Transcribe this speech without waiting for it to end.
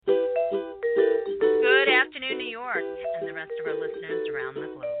York and the rest of our listeners around the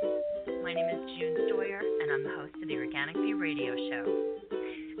globe. My name is June Stoyer, and I'm the host of the Organic View radio show.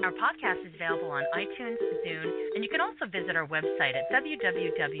 Our podcast is available on iTunes, Zune, and you can also visit our website at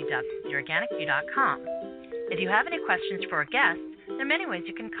www.theorganicview.com. If you have any questions for our guests, there are many ways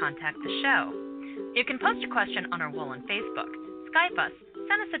you can contact the show. You can post a question on our wall on Facebook, Skype us,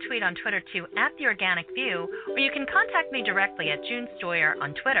 send us a tweet on Twitter to @TheOrganicView, or you can contact me directly at June Stoyer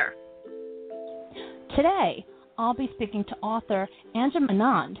on Twitter. Today, I'll be speaking to author Anjum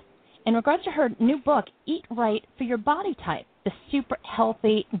Anand in regards to her new book, Eat Right for Your Body Type, the super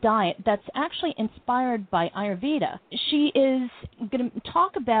healthy diet that's actually inspired by Ayurveda. She is going to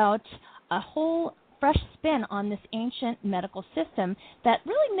talk about a whole fresh spin on this ancient medical system that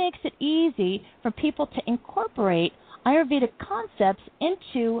really makes it easy for people to incorporate Ayurvedic concepts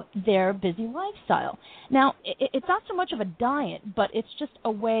into their busy lifestyle. Now, it's not so much of a diet, but it's just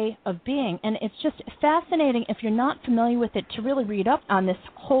a way of being, and it's just fascinating if you're not familiar with it to really read up on this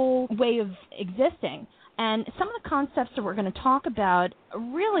whole way of existing. And some of the concepts that we're going to talk about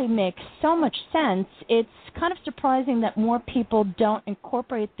really make so much sense. It's kind of surprising that more people don't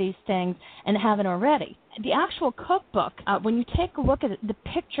incorporate these things and haven't already. The actual cookbook, when you take a look at it, the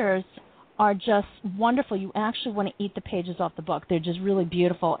pictures are just wonderful. You actually want to eat the pages off the book. They're just really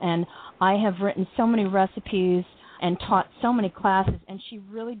beautiful. And I have written so many recipes and taught so many classes, and she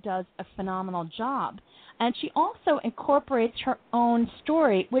really does a phenomenal job. And she also incorporates her own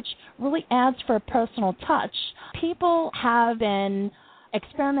story, which really adds for a personal touch. People have been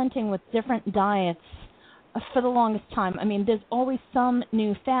experimenting with different diets for the longest time. I mean, there's always some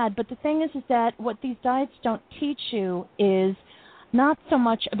new fad, but the thing is that what these diets don't teach you is not so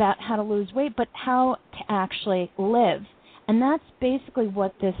much about how to lose weight, but how to actually live. And that's basically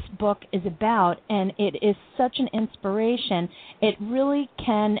what this book is about, and it is such an inspiration. It really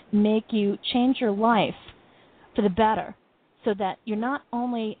can make you change your life for the better so that you're not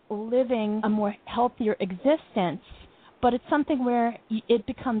only living a more healthier existence, but it's something where it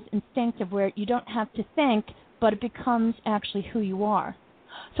becomes instinctive, where you don't have to think, but it becomes actually who you are.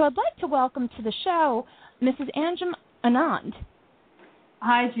 So I'd like to welcome to the show Mrs. Anjum Anand.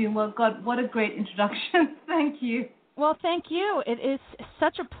 Hi, June. Well, God, what a great introduction. Thank you. Well, thank you. It is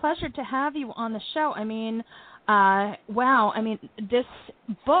such a pleasure to have you on the show. I mean, wow. I mean, this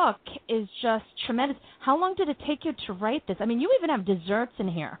book is just tremendous. How long did it take you to write this? I mean, you even have desserts in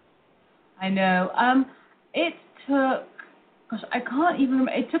here. I know. It took, I can't even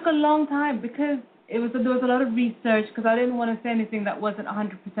remember. It took a long time because there was a lot of research because I didn't want to say anything that wasn't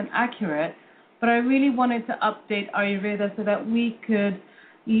 100% accurate. But I really wanted to update Ayurveda so that we could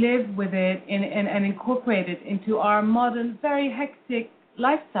live with it and incorporate it into our modern, very hectic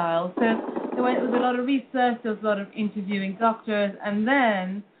lifestyle. So there was a lot of research, there was a lot of interviewing doctors, and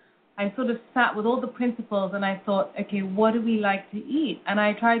then I sort of sat with all the principles and I thought, okay, what do we like to eat? And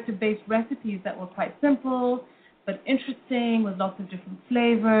I tried to base recipes that were quite simple but interesting with lots of different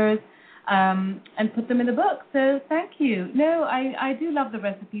flavors. And put them in the book. So thank you. No, I do love the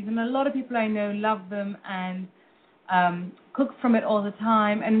recipes, and a lot of people I know love them and cook from it all the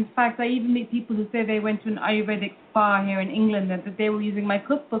time. And in fact, I even meet people who say they went to an Ayurvedic spa here in England and that they were using my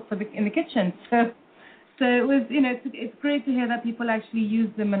cookbook in the kitchen. So it was, it's great to hear that people actually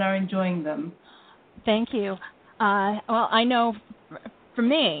use them and are enjoying them. Thank you. Well, I know for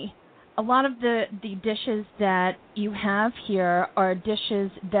me, a lot of the dishes that you have here are dishes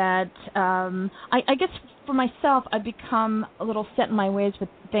that I guess for myself I become a little set in my ways with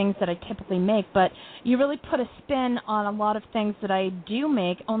things that I typically make, but you really put a spin on a lot of things that I do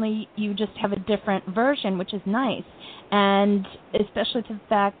make, only you just have a different version, which is nice. And especially to the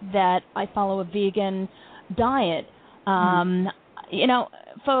fact that I follow a vegan diet.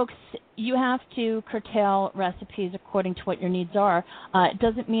 Folks, you have to curtail recipes according to what your needs are. It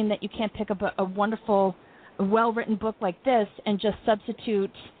doesn't mean that you can't pick up a wonderful, well-written book like this and just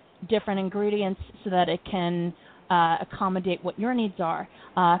substitute different ingredients so that it can accommodate what your needs are.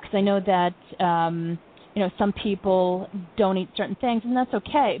 Because I know that some people don't eat certain things, and that's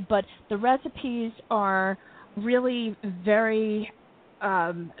okay. But the recipes are really very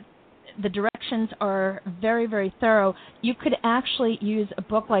the directions are very, very thorough. You could actually use a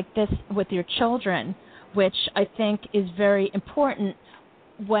book like this with your children, which I think is very important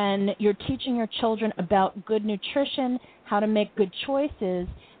when you're teaching your children about good nutrition, how to make good choices,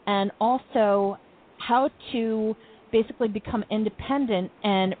 and also how to basically become independent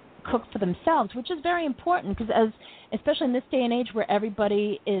and cook for themselves, which is very important because especially in this day and age where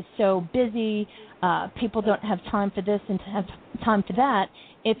everybody is so busy, people don't have time for this and to have time for that.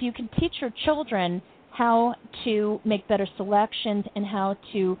 If you can teach your children how to make better selections and how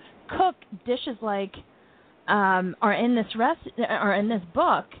to cook dishes like are in this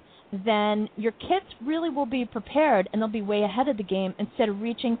book, then your kids really will be prepared and they'll be way ahead of the game instead of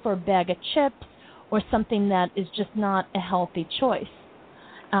reaching for a bag of chips or something that is just not a healthy choice.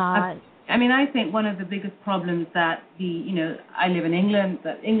 I think one of the biggest problems that I live in England,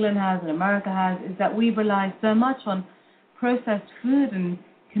 that England has and America has, is that we rely so much on processed food and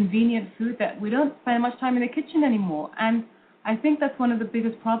convenient food that we don't spend much time in the kitchen anymore. And I think that's one of the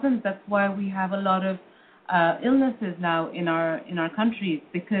biggest problems. That's why we have a lot of illnesses now in our countries,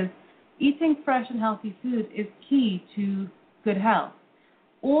 because eating fresh and healthy food is key to good health.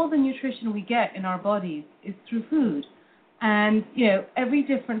 All the nutrition we get in our bodies is through food. And, every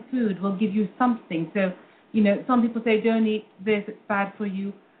different food will give you something. So, some people say, don't eat this, it's bad for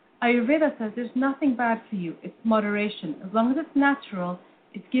you. Ayurveda says there's nothing bad for you. It's moderation. As long as it's natural,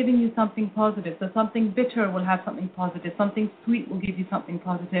 it's giving you something positive. So something bitter will have something positive. Something sweet will give you something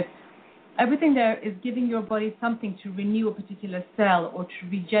positive. Everything there is giving your body something to renew a particular cell or to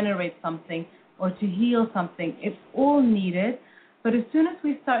regenerate something or to heal something. It's all needed. But as soon as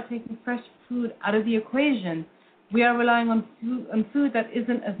we start taking fresh food out of the equation, we are relying on food that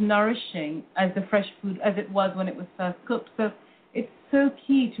isn't as nourishing as the fresh food as it was when it was first cooked. So it's so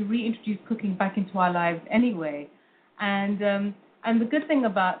key to reintroduce cooking back into our lives anyway. And the good thing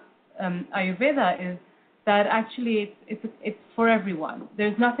about Ayurveda is that actually it's for everyone.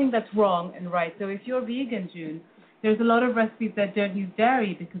 There's nothing that's wrong and right. So if you're vegan, June, there's a lot of recipes that don't use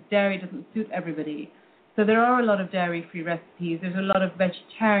dairy because dairy doesn't suit everybody. So there are a lot of dairy-free recipes. There's a lot of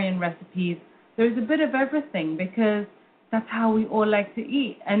vegetarian recipes. There's a bit of everything because that's how we all like to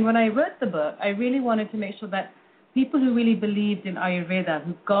eat. And when I wrote the book, I really wanted to make sure that people who really believed in Ayurveda,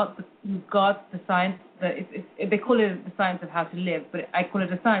 who got the science, they call it the science of how to live, but I call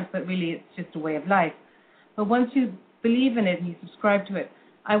it a science, but really it's just a way of life. But once you believe in it and you subscribe to it,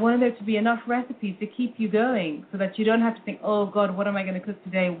 I wanted there to be enough recipes to keep you going so that you don't have to think, oh, God, what am I going to cook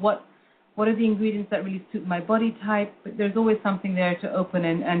today? What are the ingredients that really suit my body type? But there's always something there to open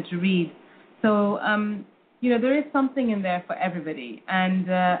and to read. So, there is something in there for everybody. And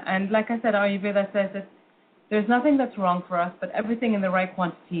like I said, Ayurveda says that there's nothing that's wrong for us, but everything in the right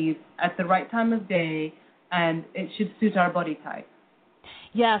quantities at the right time of day, and it should suit our body type.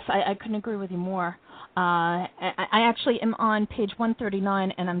 Yes, I couldn't agree with you more. I actually am on page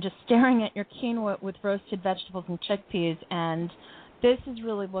 139, and I'm just staring at your quinoa with roasted vegetables and chickpeas, and this is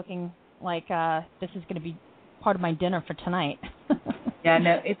really looking like this is going to be part of my dinner for tonight. Yeah,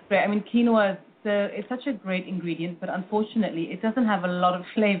 no, it's great. I mean, quinoa, it's such a great ingredient, but unfortunately, it doesn't have a lot of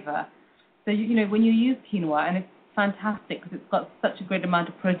flavor. So, when you use quinoa, and it's fantastic because it's got such a great amount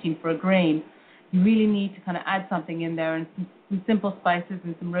of protein for a grain, you really need to kind of add something in there, and some simple spices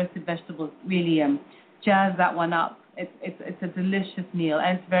and some roasted vegetables really jazz that one up. It's a delicious meal,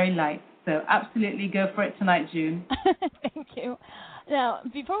 and it's very light. So absolutely go for it tonight, June. Thank you. Now,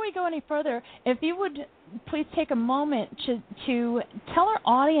 before we go any further, if you would please take a moment to tell our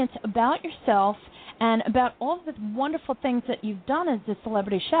audience about yourself and about all of the wonderful things that you've done as a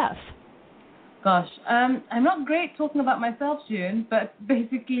celebrity chef. Gosh, I'm not great talking about myself, June, but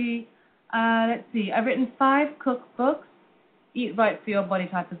basically, let's see, I've written 5 cookbooks. Eat Right for Your Body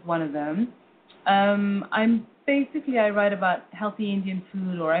Type is one of them. I write about healthy Indian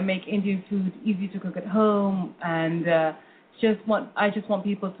food, or I make Indian food easy to cook at home, and I just want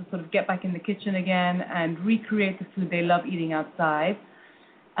people to sort of get back in the kitchen again and recreate the food they love eating outside.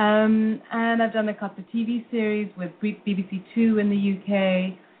 And I've done a couple of TV series with BBC Two in the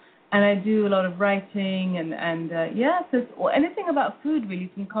UK, and I do a lot of writing so it's anything about food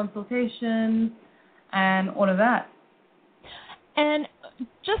really, some consultations and all of that. And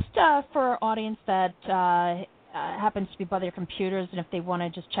just for our audience that happens to be by their computers, and if they want to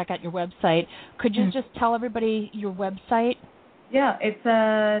just check out your website, could you just tell everybody your website? Yeah, it's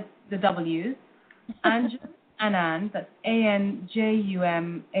the W's. Anand, that's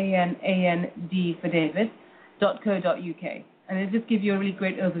ANJUMANAND for David, .co.uk. And it'll just give you a really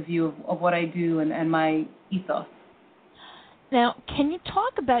great overview of what I do and my ethos. Now, can you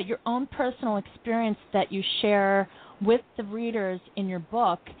talk about your own personal experience that you share with the readers in your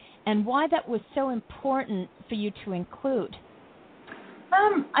book, and why that was so important for you to include?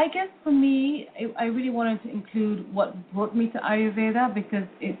 I guess for me, I really wanted to include what brought me to Ayurveda because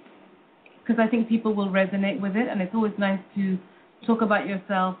I think people will resonate with it, and it's always nice to talk about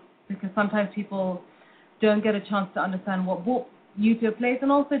yourself because sometimes people don't get a chance to understand what brought you to a place,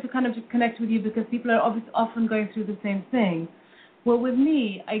 and also to kind of just connect with you because people are often going through the same thing. Well, with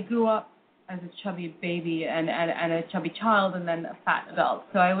me, I grew up as a chubby baby and a chubby child and then a fat adult.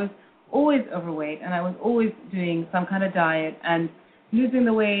 So I was always overweight, and I was always doing some kind of diet and losing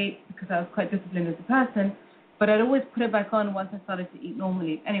the weight because I was quite disciplined as a person. but I'd always put it back on once I started to eat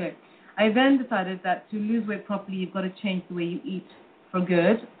normally. Anyway, I then decided that to lose weight properly, you've got to change the way you eat for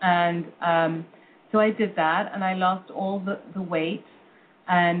good. And so I did that, and I lost all the weight.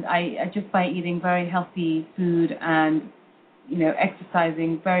 And I just by eating very healthy food and,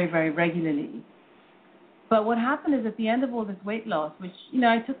 exercising very, very regularly. But what happened is at the end of all this weight loss, which,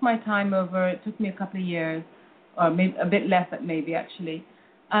 I took my time over, it took me a couple of years, or maybe a bit less maybe actually.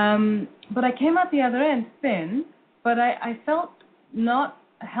 But I came out the other end thin, but I felt not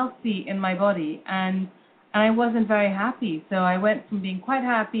healthy in my body, and I wasn't very happy. So I went from being quite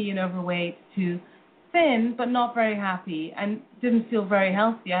happy and overweight to thin, but not very happy, and didn't feel very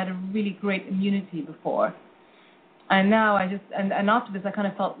healthy. I had a really great immunity before. And now I just, and after this, I kind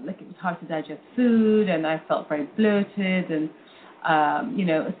of felt like it was hard to digest food, and I felt very bloated, and,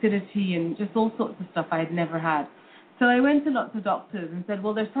 acidity, and just all sorts of stuff I had never had. So I went to lots of doctors and said,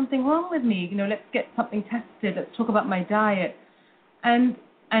 well, there's something wrong with me. Let's get something tested. Let's talk about my diet. And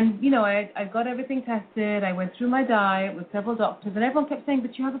I got everything tested. I went through my diet with several doctors, and everyone kept saying,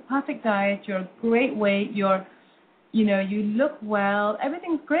 but you have a perfect diet. You're a great weight. You look well.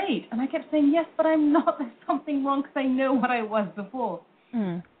 Everything's great. And I kept saying, yes, but I'm not. There's something wrong because I know what I was before.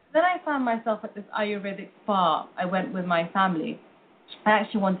 Then I found myself at this Ayurvedic spa. I went with my family. I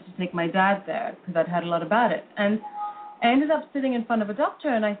actually wanted to take my dad there because I'd heard a lot about it. And I ended up sitting in front of a doctor,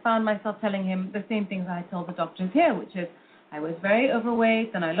 and I found myself telling him the same things I told the doctors here, which is I was very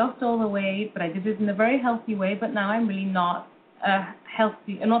overweight, and I lost all the weight, but I did it in a very healthy way, but now I'm really not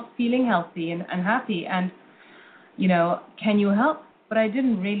healthy, and not feeling healthy and happy, and, can you help? But I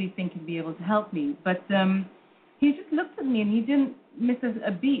didn't really think he'd be able to help me. But he just looked at me, and he didn't miss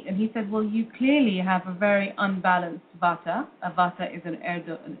a beat, and he said, well, you clearly have a very unbalanced vata. A vata is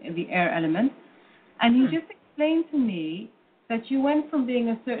the air element. And he just explained to me that you went from being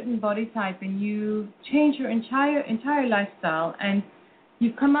a certain body type and you changed your entire lifestyle, and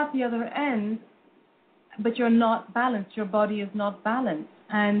you've come out the other end, but you're not balanced. Your body is not balanced.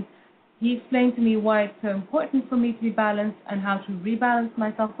 And he explained to me why it's so important for me to be balanced and how to rebalance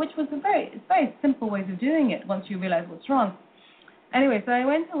myself, which was it's very simple ways of doing it once you realize what's wrong. Anyway, so I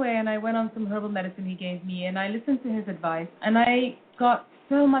went away and I went on some herbal medicine he gave me, and I listened to his advice, and I got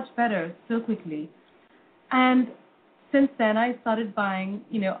so much better so quickly. And since then, I started buying,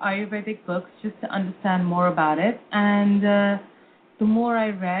 Ayurvedic books just to understand more about it. And the more I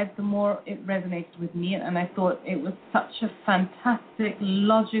read, the more it resonated with me. And I thought it was such a fantastic,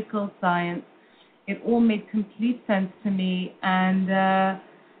 logical science. It all made complete sense to me. And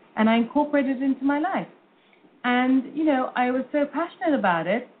I incorporated it into my life. And, I was so passionate about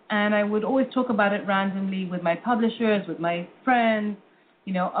it. And I would always talk about it randomly with my publishers, with my friends.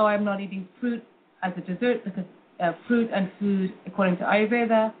 I'm not eating fruit as a dessert because fruit and food, according to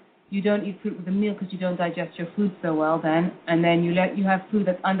Ayurveda, you don't eat fruit with a meal because you don't digest your food so well then. And then you have food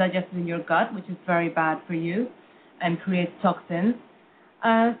that's undigested in your gut, which is very bad for you and creates toxins.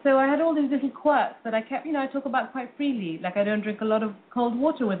 So I had all these little quirks that I kept, I talk about quite freely. Like I don't drink a lot of cold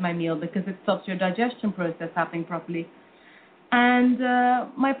water with my meal because it stops your digestion process happening properly. And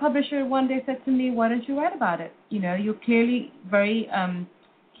my publisher one day said to me, why don't you write about it? You're clearly very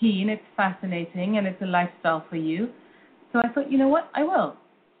keen, it's fascinating, and it's a lifestyle for you. So I thought, you know what, I will.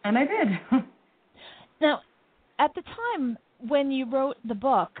 And I did. Now, at the time when you wrote the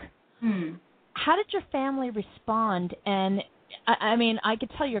book, how did your family respond? And, I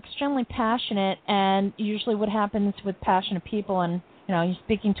could tell you're extremely passionate, and usually what happens with passionate people, and, you're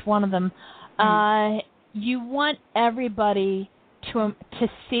speaking to one of them, you want everybody to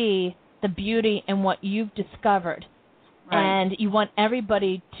see the beauty in what you've discovered. Right. And you want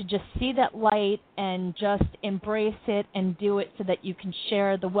everybody to just see that light and just embrace it and do it so that you can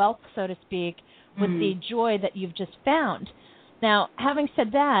share the wealth, so to speak, with the joy that you've just found. Now, having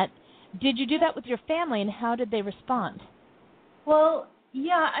said that, did you do that with your family, and how did they respond? Well,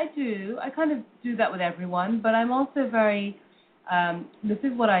 yeah, I do. I kind of do that with everyone, but I'm also very, this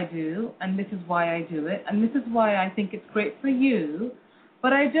is what I do, and this is why I do it, and this is why I think it's great for you,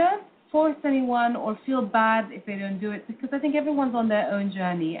 but I don't force anyone or feel bad if they don't do it, because I think everyone's on their own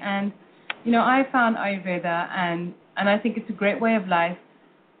journey. And, I found Ayurveda, and I think it's a great way of life.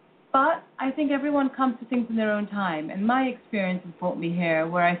 But I think everyone comes to things in their own time. And my experience has brought me here,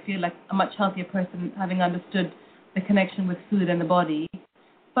 where I feel like a much healthier person, having understood the connection with food and the body.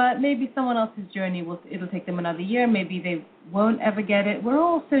 But maybe someone else's journey, it'll take them another year. Maybe they won't ever get it. We're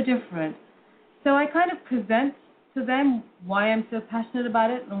all so different. So I kind of present to them why I'm so passionate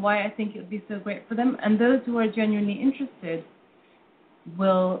about it and why I think it would be so great for them. And those who are genuinely interested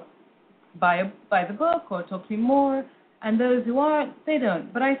will buy the book or talk to me more. And those who aren't, they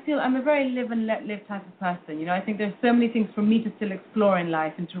don't. But I'm a very live and let live type of person. You know, I think there's so many things for me to still explore in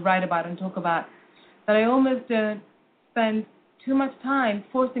life and to write about and talk about that I almost don't spend too much time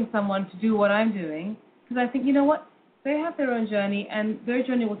forcing someone to do what I'm doing, because I think, you know what, they have their own journey, and their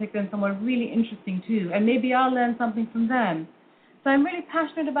journey will take them somewhere really interesting too, and maybe I'll learn something from them. So I'm really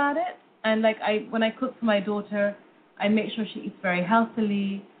passionate about it, and when I cook for my daughter, I make sure she eats very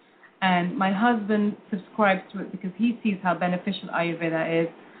healthily, and my husband subscribes to it because he sees how beneficial Ayurveda is.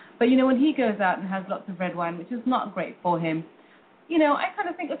 But, you know, when he goes out and has lots of red wine, which is not great for him, you know, I kind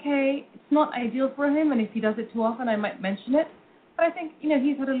of think, okay, it's not ideal for him, and if he does it too often, I might mention it. But I think, you know,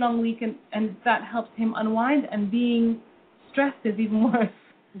 he's had a long week, and that helps him unwind, and being stressed is even worse.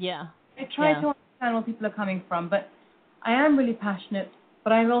 Yeah. I try to understand where people are coming from, but I am really passionate,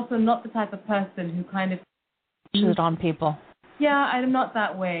 but I'm also not the type of person who kind of pushes it on people. Yeah, I'm not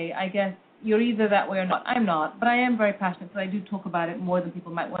that way. I guess you're either that way or not. I'm not, but I am very passionate, so I do talk about it more than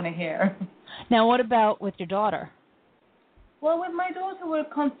people might want to hear. Now, what about with your daughter? Well, with my daughter, we're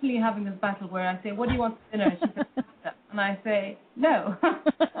constantly having this battle where I say, what do you want for dinner? And she says, pasta. And I say, no.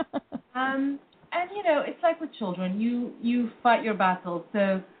 And, you know, it's like with children. You fight your battles.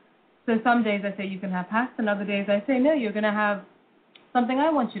 So some days I say you can have pasta, and other days I say, no, you're going to have something I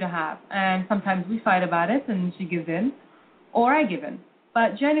want you to have. And sometimes we fight about it, and she gives in, or I give in.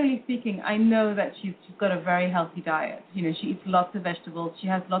 But generally speaking, I know that she's got a very healthy diet. You know, she eats lots of vegetables. She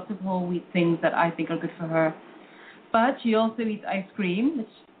has lots of whole wheat things that I think are good for her. But she also eats ice cream, which,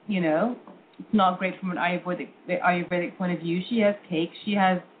 you know, it's not great from an Ayurvedic point of view. She has cake. She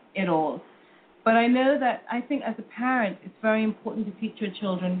has it all. But I know that I think as a parent, it's very important to teach your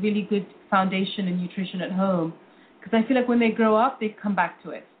children really good foundation and nutrition at home. Because I feel like when they grow up, they come back to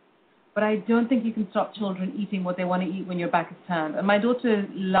it. But I don't think you can stop children eating what they want to eat when your back is turned. And my daughter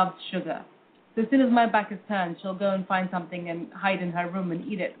loves sugar. So as soon as my back is turned, she'll go and find something and hide in her room and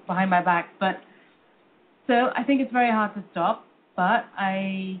eat it behind my back. So I think it's very hard to stop, but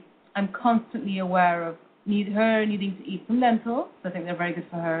I'm constantly aware of her needing to eat some lentils. I think they're very good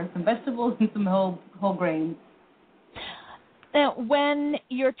for her, some vegetables and some whole grains. Now, when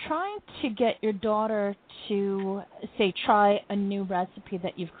you're trying to get your daughter to, say, try a new recipe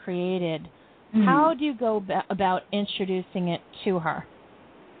that you've created, how do you go about introducing it to her?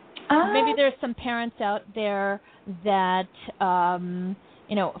 Maybe there's some parents out there that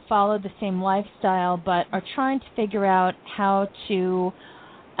you know, follow the same lifestyle, but are trying to figure out how to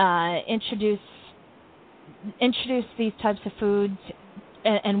introduce these types of foods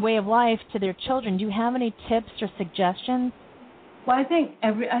and way of life to their children. Do you have any tips or suggestions? Well, I think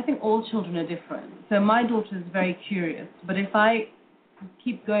all children are different. So my daughter is very curious, but if I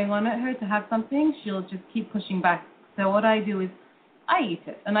keep going on at her to have something, she'll just keep pushing back. So what I do is I eat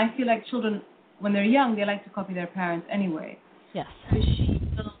it, and I feel like children, when they're young, they like to copy their parents anyway. Yes. So she'll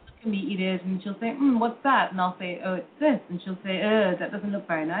look at me eat it, and she'll say, what's that? And I'll say, oh, it's this. And she'll say, that doesn't look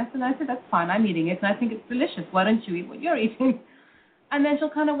very nice. And I say, that's fine, I'm eating it, and I think it's delicious. Why don't you eat what you're eating? And then she'll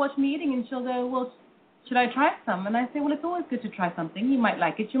kind of watch me eating, and she'll go, well, should I try some? And I say, well, it's always good to try something. You might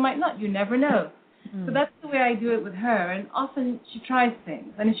like it, you might not. You never know. So that's the way I do it with her. And often she tries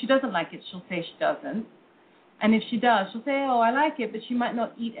things. And if she doesn't like it, she'll say she doesn't. And if she does, she'll say, oh, I like it, but she might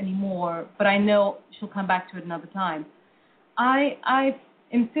not eat anymore. But I know she'll come back to it another time. I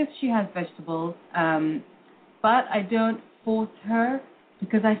insist she has vegetables, but I don't force her,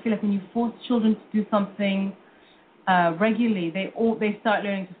 because I feel like when you force children to do something regularly, they start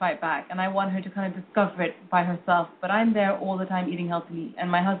learning to fight back, and I want her to kind of discover it by herself. But I'm there all the time eating healthily, and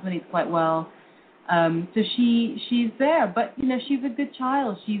my husband eats quite well, so she's there. But you know, she's a good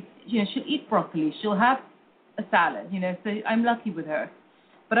child. She'll eat broccoli, she'll have a salad, so I'm lucky with her.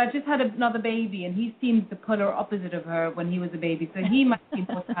 But I just had another baby, and he seems the polar opposite of her when he was a baby, so he might be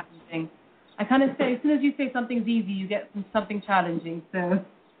more challenging. I kind of say, as soon as you say something's easy, you get something challenging. So.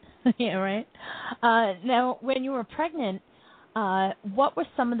 Yeah, right. Now, when you were pregnant, what were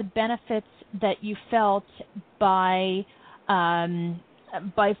some of the benefits that you felt by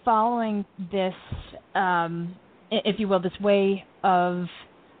following this, if you will, this way of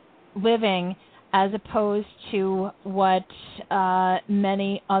living, as opposed to what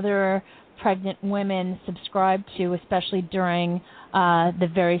many other pregnant women subscribe to, especially during the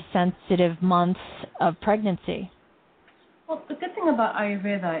very sensitive months of pregnancy? Well, the good thing about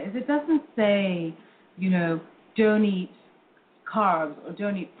Ayurveda is it doesn't say, don't eat carbs or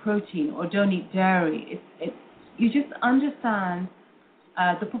don't eat protein or don't eat dairy. You just understand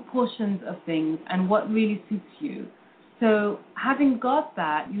the proportions of things and what really suits you. So having got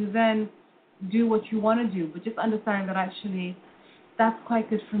that, you then do what you want to do, but just understand that actually that's quite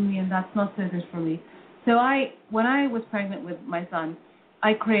good for me and that's not so good for me. So when I was pregnant with my son,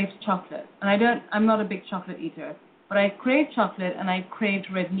 I craved chocolate, and I'm not a big chocolate eater, but I craved chocolate and I craved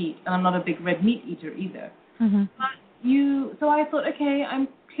red meat, and I'm not a big red meat eater either. Mm-hmm. So I thought, okay, I'm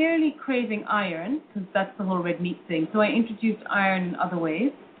clearly craving iron, because that's the whole red meat thing. So I introduced iron in other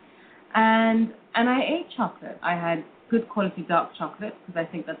ways, and I ate chocolate. I had good quality dark chocolate, because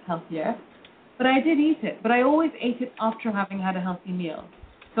I think that's healthier. But I did eat it, but I always ate it after having had a healthy meal.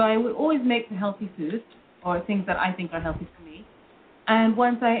 So I would always make the healthy foods, or things that I think are healthy for me. And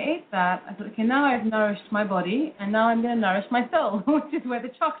once I ate that, I thought, okay, now I've nourished my body, and now I'm going to nourish my soul, which is where the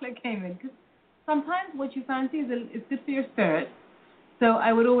chocolate came in. Because sometimes what you fancy is good for your spirit. So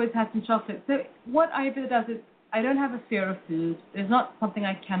I would always have some chocolate. So what Ayurveda does is I don't have a fear of food. There's not something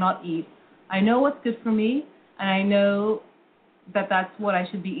I cannot eat. I know what's good for me, and I know that that's what I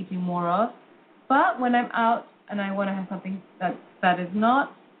should be eating more of. But when I'm out and I want to have something that is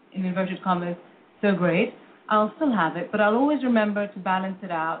not, in inverted commas, so great, I'll still have it, but I'll always remember to balance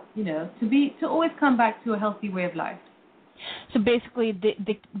it out, to always come back to a healthy way of life. So basically,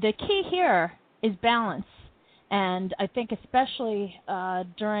 the key here is balance, and I think especially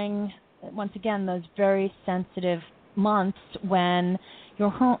during, once again, those very sensitive months when your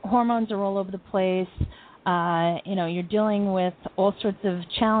hormones are all over the place, you're dealing with all sorts of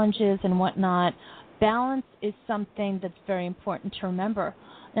challenges and whatnot. Balance is something that's very important to remember.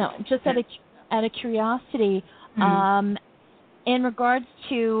 Now, just out of curiosity, in regards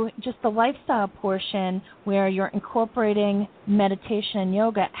to just the lifestyle portion where you're incorporating meditation and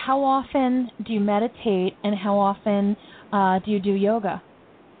yoga, how often do you meditate and how often do you do yoga?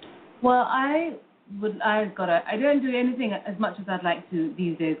 Well, I don't do anything as much as I'd like to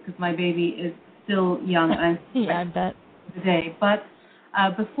these days because my baby is still young and yeah, I bet. Today. But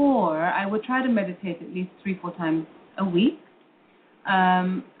before, I would try to meditate at least 3-4 times a week.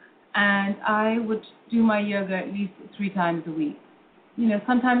 And I would do my yoga at least 3 times a week.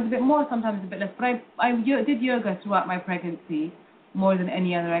 Sometimes a bit more, sometimes a bit less. But I did yoga throughout my pregnancy more than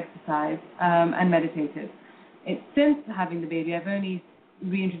any other exercise, and meditated. Since having the baby, I've only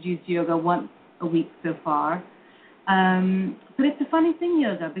reintroduced yoga once a week so far. But it's a funny thing,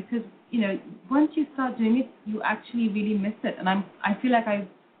 yoga, because once you start doing it, you actually really miss it. And I feel like I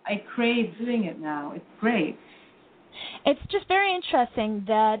crave doing it now. It's great. It's just very interesting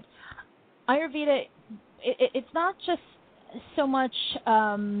that Ayurveda, it's not just so much,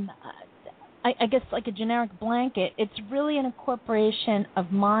 I guess, like a generic blanket. It's really an incorporation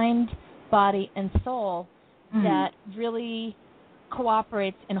of mind, body, and soul that really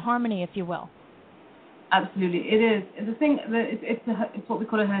cooperates in harmony, if you will. Absolutely, it is. The thing that it's what we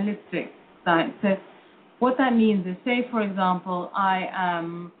call a holistic science. So, what that means is, say for example,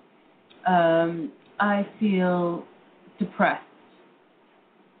 I feel depressed,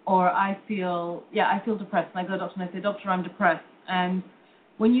 or I feel depressed, and I go to the doctor and I say, Doctor, I'm depressed. And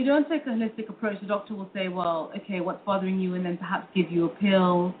when you don't take a holistic approach, the doctor will say, well, okay, what's bothering you, and then perhaps give you a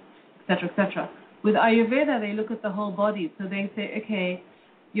pill, etc., etc. With Ayurveda, they look at the whole body. So they say, okay,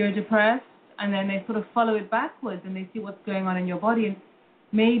 you're depressed, and then they sort of follow it backwards, and they see what's going on in your body. And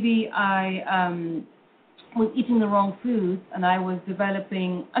maybe I was eating the wrong foods, and I was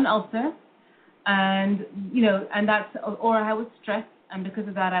developing an ulcer, and or I was stressed, and because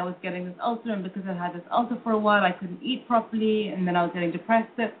of that I was getting this ulcer, and because I had this ulcer for a while, I couldn't eat properly, and then I was getting depressed.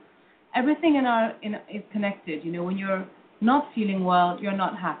 So everything is connected. When you're not feeling well, you're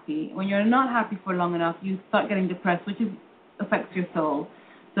not happy. When you're not happy for long enough, you start getting depressed, which affects your soul.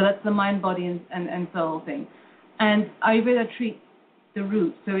 So that's the mind, body, and soul thing. And Ayurveda treats the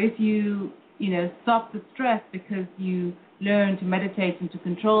root. So if you stop the stress because you learn to meditate and to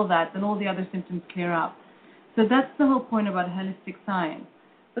control that, then all the other symptoms clear up. So that's the whole point about holistic science.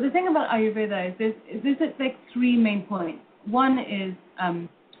 But the thing about Ayurveda is there's like 3 main points. One is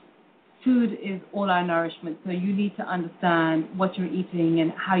food is all our nourishment. So you need to understand what you're eating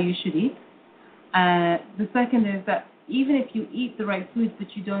and how you should eat. The second is that even if you eat the right foods but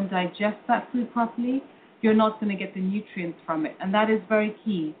you don't digest that food properly, you're not going to get the nutrients from it. And that is very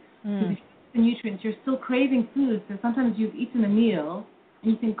key. Because if you eat the nutrients, you're still craving food. So sometimes you've eaten a meal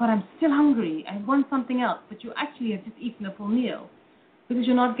and you think, God, I'm still hungry. I want something else. But you actually have just eaten a full meal because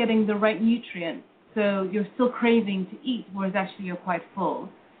you're not getting the right nutrients. So you're still craving to eat, whereas actually you're quite full.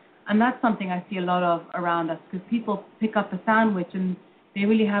 And that's something I see a lot of around us, because people pick up a sandwich and they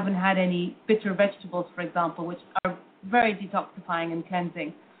really haven't had any bitter vegetables, for example, which are very detoxifying and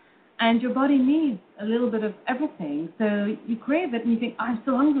cleansing. And your body needs a little bit of everything. So you crave it and you think, I'm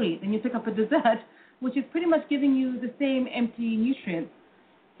still hungry. Then you pick up a dessert, which is pretty much giving you the same empty nutrients.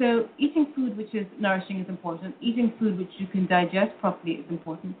 So eating food which is nourishing is important. Eating food which you can digest properly is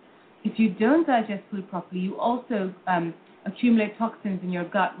important. if you don't digest food properly, you also accumulate toxins in your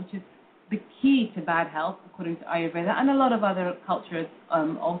gut, which is the key to bad health, according to Ayurveda, and a lot of other cultures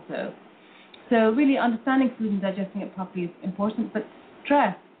also. So really understanding food and digesting it properly is important, but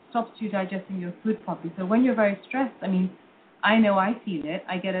stress stops you digesting your food properly. So when you're very stressed, I mean, I know I feel it.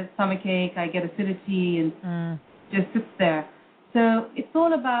 I get a stomachache, I get acidity, and just sits there. So it's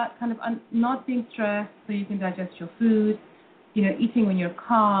all about kind of not being stressed so you can digest your food, eating when you're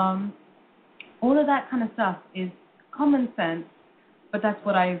calm. All of that kind of stuff is common sense, but that's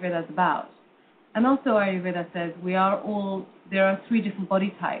what Ayurveda is about. And also Ayurveda says there are 3 different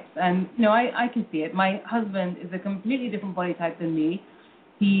body types. And, I can see it. My husband is a completely different body type than me.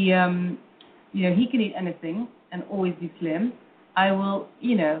 He can eat anything and always be slim. I will,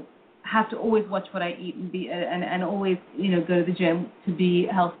 have to always watch what I eat and and always, go to the gym to be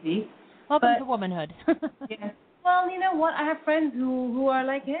healthy. Welcome to womanhood. Yes. Well, you know what? I have friends who are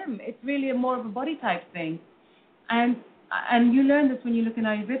like him. It's really more of a body type thing. And you learn this when you look in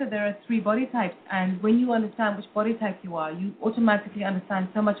Ayurveda. There are 3 body types. And when you understand which body type you are, you automatically understand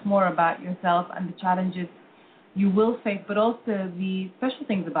so much more about yourself and the challenges you will face, but also the special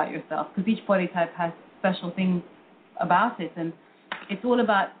things about yourself, because each body type has special things about it. And it's all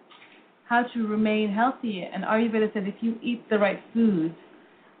about how to remain healthy. And Ayurveda said if you eat the right food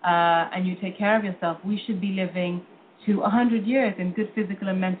and you take care of yourself, we should be living to 100 years in good physical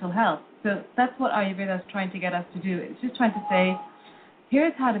and mental health. So that's what Ayurveda is trying to get us to do. It's just trying to say,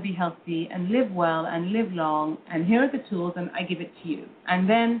 here's how to be healthy and live well and live long, and here are the tools, and I give it to you. And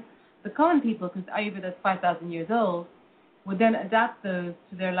then the common people, because Ayurveda is 5,000 years old, would then adapt those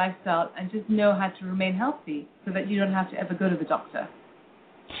to their lifestyle and just know how to remain healthy so that you don't have to ever go to the doctor.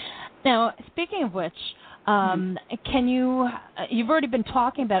 Now, speaking of which, can you, you've already been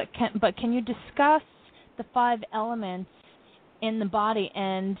talking about it, but can you discuss the 5 elements in the body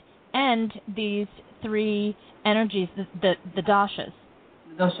and these 3 energies, the doshas?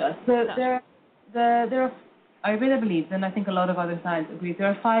 The doshas. So there are, Ayurveda believes, and I think a lot of other science agrees, there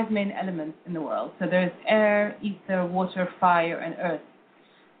are 5 main elements in the world. So there's air, ether, water, fire, and earth.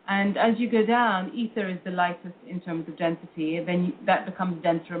 And as you go down, ether is the lightest in terms of density. And then that becomes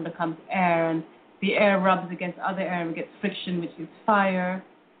denser and becomes air. And the air rubs against other air and gets friction, which is fire,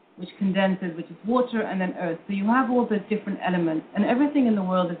 which condenses, which is water, and then earth. So you have all the different elements. And everything in the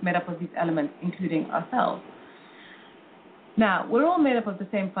world is made up of these elements, including ourselves. Now, we're all made up of the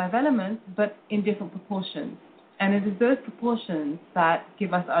same 5 elements, but in different proportions. And it is those proportions that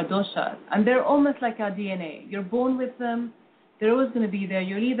give us our doshas. And they're almost like our DNA. You're born with them. They're always going to be there.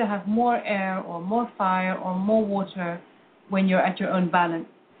 You'll either have more air or more fire or more water when you're at your own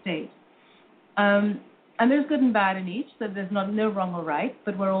balanced state. And there's good and bad in each, so there's no wrong or right,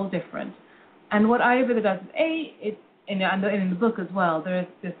 but we're all different. And what Ayurveda does is, in the book as well, there's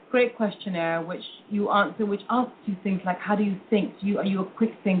this great questionnaire which you answer, which asks you things like, how do you think? Are you a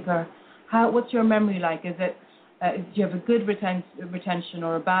quick thinker? What's your memory like? Is it do you have a good retention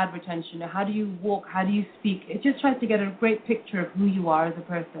or a bad retention? How do you walk? How do you speak? It just tries to get a great picture of who you are as a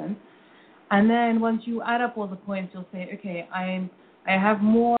person. And then once you add up all the points, you'll say, okay, I have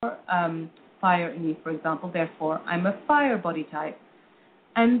more fire in me, for example, therefore I'm a fire body type.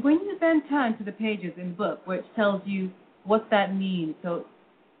 And when you then turn to the pages in the book where it tells you what that means, so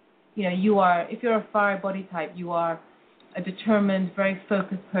if you're a fire body type, you are a determined, very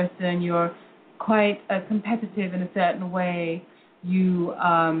focused person. You're quite competitive in a certain way. You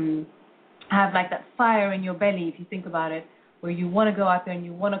have like that fire in your belly, if you think about it, where you want to go out there and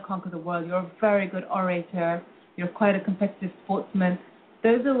you want to conquer the world. You're a very good orator. You're quite a competitive sportsman.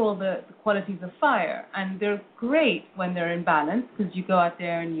 Those are all the qualities of fire, and they're great when they're in balance because you go out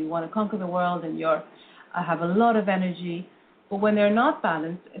there and you want to conquer the world and you have a lot of energy. But when they're not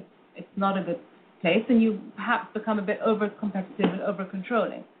balanced, it's not a good place, and you perhaps become a bit over-competitive and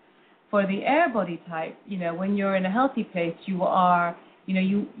over-controlling. For the air body type, when you're in a healthy place, you are,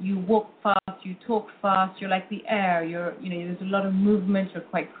 you walk fast, you talk fast, you're like the air, there's a lot of movement, you're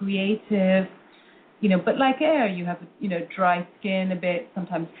quite creative, but like air, you have, dry skin a bit,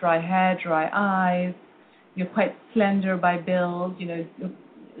 sometimes dry hair, dry eyes, you're quite slender by build,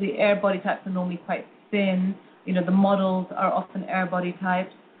 the air body types are normally quite thin, the models are often air body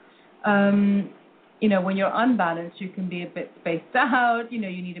types. When you're unbalanced, you can be a bit spaced out, you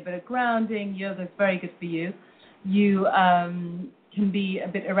need a bit of grounding. Yoga is very good for you. You can be a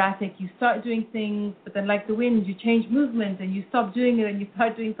bit erratic. You start doing things, but then like the wind, you change movement and you stop doing it and you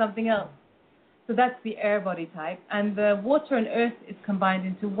start doing something else. So that's the air body type. And the water and earth is combined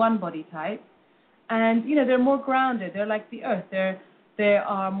into one body type. And, they're more grounded. They're like the earth. They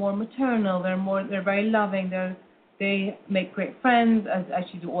are more maternal. They're very loving. they make great friends, as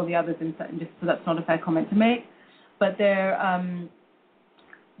actually do all the others, and just so that's not a fair comment to make. But they're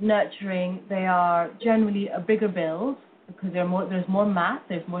nurturing. They are generally a bigger build because there's more mass,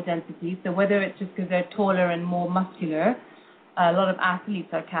 there's more density. So whether it's just because they're taller and more muscular, a lot of athletes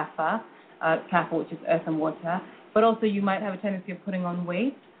are kapha, which is earth and water. But also you might have a tendency of putting on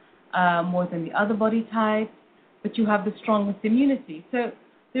weight more than the other body types, but you have the strongest immunity. So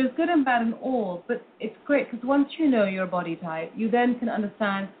there's good and bad in all, but it's great because once you know your body type, you then can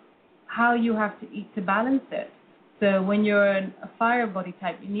understand how you have to eat to balance it. So when you're a fire body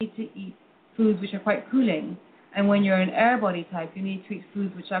type, you need to eat foods which are quite cooling. And when you're an air body type, you need to eat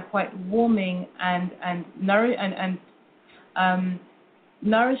foods which are quite warming and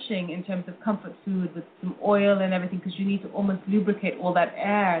nourishing in terms of comfort food with some oil and everything, because you need to almost lubricate all that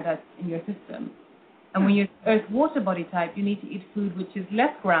air that's in your system. And when you're earth water body type, you need to eat food which is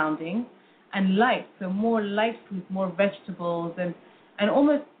less grounding and light, so more light foods, more vegetables, and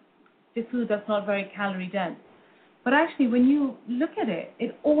almost the food that's not very calorie dense. But actually, when you look at it,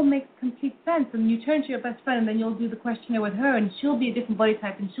 it all makes complete sense. And you turn to your best friend, and then you'll do the questionnaire with her, and she'll be a different body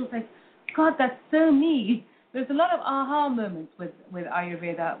type, and she'll say, God, that's so me. There's a lot of aha moments with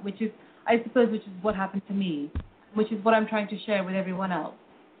Ayurveda, which is what happened to me, which is what I'm trying to share with everyone else.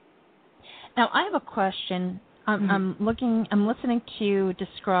 Now, I have a question. I'm listening to you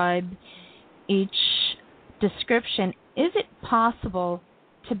describe each description. Is it possible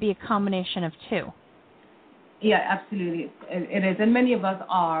to be a combination of two? Yeah, absolutely. It is. And many of us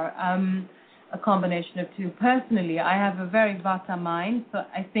are a combination of two. Personally, I have a very vata mind, so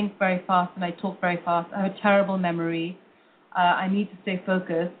I think very fast and I talk very fast. I have a terrible memory. I need to stay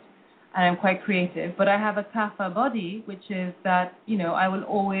focused, and I'm quite creative. But I have a kapha body, which is that, I will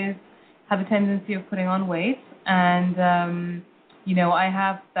always have a tendency of putting on weight, and I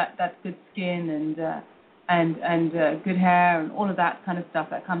have that good skin and good hair and all of that kind of stuff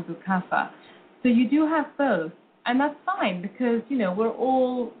that comes with kapha. So you do have both, and that's fine because we're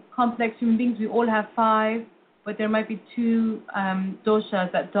all complex human beings. We all have 5, but there might be 2 doshas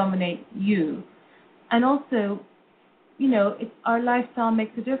that dominate you, and also our lifestyle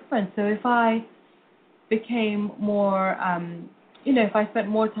makes a difference. So if I became more if I spent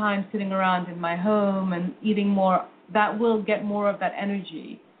more time sitting around in my home and eating more, that will get more of that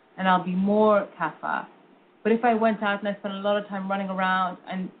energy, and I'll be more kapha. But if I went out and I spent a lot of time running around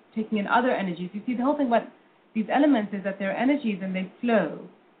and taking in other energies, you see, the whole thing about these elements is that they're energies and they flow.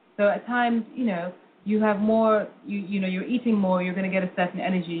 So at times, you have more, you're eating more, you're going to get a certain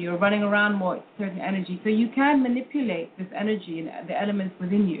energy. You're running around more, it's a certain energy. So you can manipulate this energy and the elements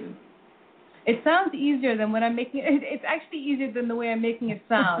within you. It sounds easier than when I'm making it. It's actually easier than the way I'm making it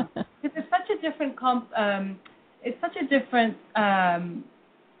sound. Because it's such a different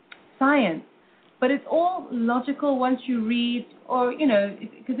science. But it's all logical once you read, or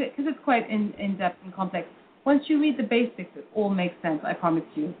because it's quite in depth and complex. Once you read the basics, it all makes sense. I promise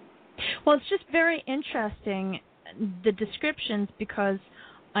you. Well, it's just very interesting, the descriptions, because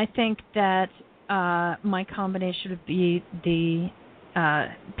I think that my combination would be the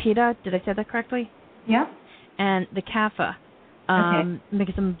Pitta, did I say that correctly? Yeah. And the kapha, okay.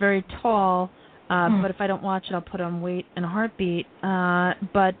 because I'm very tall, but if I don't watch it, I'll put on weight in a heartbeat.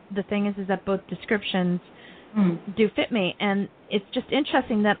 But the thing is that both descriptions do fit me, and it's just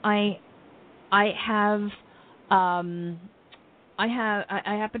interesting that I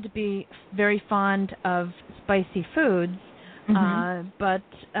happen to be very fond of spicy foods, but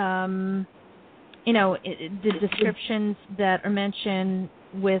the descriptions that are mentioned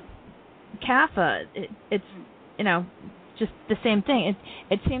with kapha, it's just the same thing.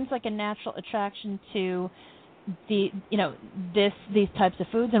 It seems like a natural attraction to these types of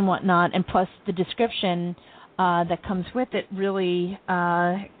foods and whatnot, and plus the description that comes with it really,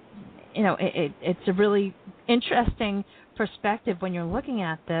 it's a really interesting perspective when you're looking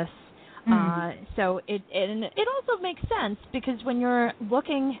at this. So it also makes sense because when you're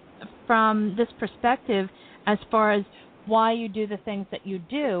looking from this perspective as far as why you do the things that you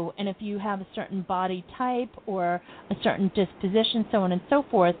do, and if you have a certain body type or a certain disposition, so on and so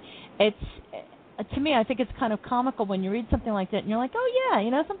forth, it's, to me, I think it's kind of comical when you read something like that and you're like, oh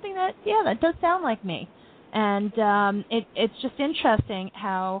yeah, something that does sound like me. And it's just interesting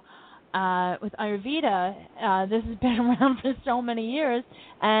how with Ayurveda, this has been around for so many years,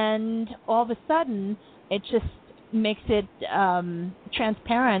 and all of a sudden it just makes it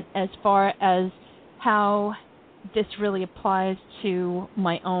transparent as far as how this really applies to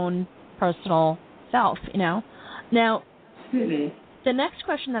my own personal self, Now, Absolutely. The next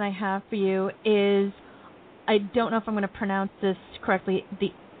question that I have for you is, I don't know if I'm going to pronounce this correctly,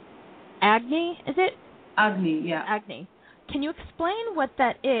 the Agni, is it? Agni, yeah. Agni. Can you explain what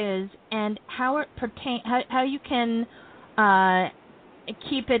that is and how it how you can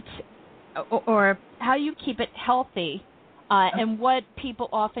keep it, or how you keep it healthy, and what people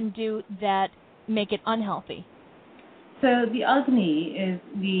often do that make it unhealthy? So the Agni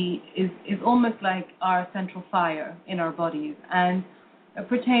is almost like our central fire in our bodies, and it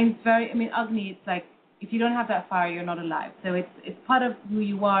pertains Agni. It's like if you don't have that fire, you're not alive. So it's part of who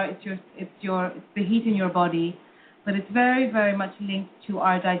you are. It's the heat in your body, but it's very, very much linked to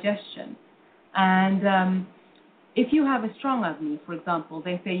our digestion. And if you have a strong Agni, for example,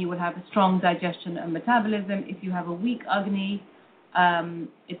 they say you will have a strong digestion and metabolism. If you have a weak Agni,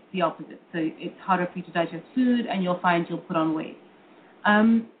 it's the opposite. So it's harder for you to digest food, and you'll find you'll put on weight.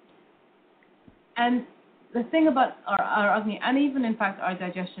 And the thing about our Agni, and even in fact our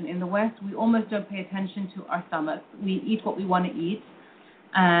digestion in the West, we almost don't pay attention to our stomachs. We eat what we want to eat,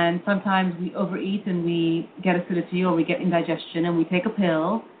 and sometimes we overeat and we get acidity or we get indigestion and we take a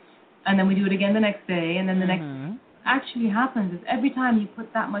pill, and then we do it again the next day, and then the next. Actually happens is every time you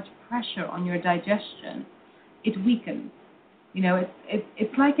put that much pressure on your digestion, it weakens. You know,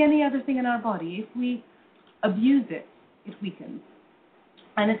 it's like any other thing in our body. If we abuse it, it weakens.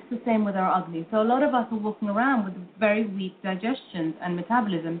 And it's the same with our Agni. So a lot of us are walking around with very weak digestions and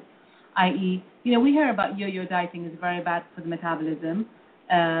metabolism, i.e., we hear about yo-yo dieting is very bad for the metabolism,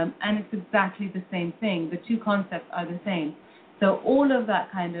 and it's exactly the same thing. The two concepts are the same. So all of that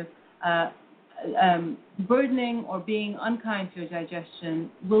kind of burdening or being unkind to your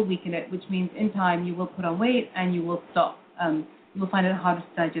digestion will weaken it, which means in time you will put on weight and you will stop. You will find it harder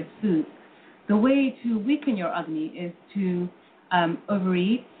to digest food. The way to weaken your Agni is to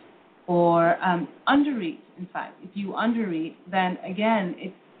overeat or undereat. In fact, if you undereat, then again,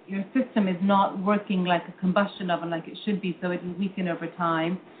 your system is not working like a combustion oven like it should be, so it will weaken over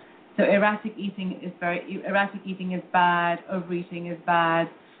time. So erratic eating is bad. Overeating is bad.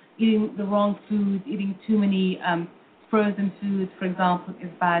 Eating the wrong foods, eating too many frozen foods, for example, is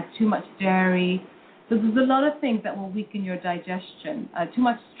bad. Too much dairy. So there's a lot of things that will weaken your digestion. Too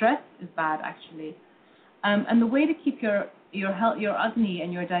much stress is bad, actually. And the way to keep your Agni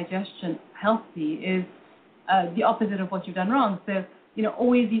and your digestion healthy is the opposite of what you've done wrong. So,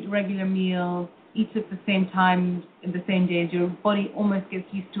 always eat regular meals, eat at the same time, in the same days. Your body almost gets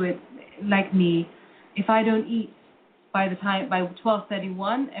used to it. Like me, if I don't eat by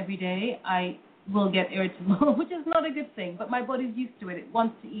 12:31 every day, I will get irritable, which is not a good thing. But my body's used to it. It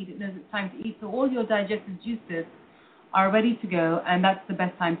wants to eat. It knows it's time to eat. So all your digestive juices are ready to go, and that's the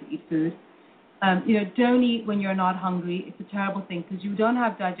best time to eat food. Don't eat when you're not hungry. It's a terrible thing because you don't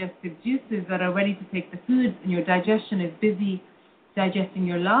have digestive juices that are ready to take the food, and your digestion is busy digesting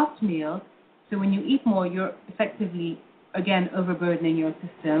your last meal. So when you eat more, you're effectively, again, overburdening your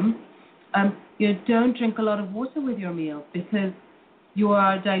system. Don't drink a lot of water with your meal because you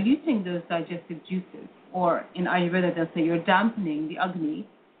are diluting those digestive juices, or in Ayurveda they'll say you're dampening the Agni.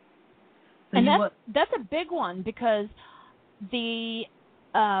 So and that's a big one because the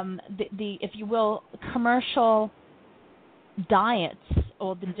if you will, commercial diets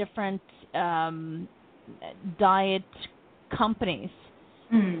or the different diet companies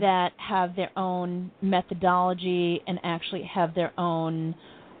that have their own methodology and actually have their own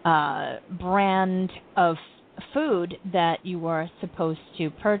brand of food that you are supposed to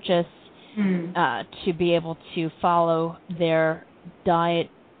purchase to be able to follow their diet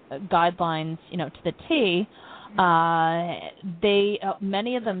guidelines, to the T.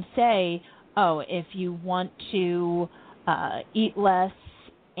 Many of them say, if you want to eat less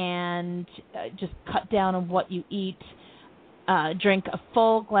and just cut down on what you eat, drink a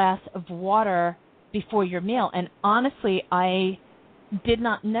full glass of water before your meal. And honestly, I did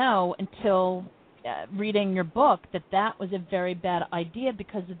not know until reading your book that was a very bad idea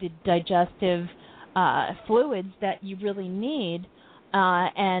because of the digestive fluids that you really need.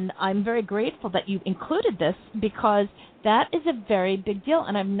 And I'm very grateful that you included this because that is a very big deal.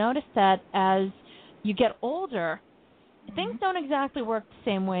 And I've noticed that as you get older, things don't exactly work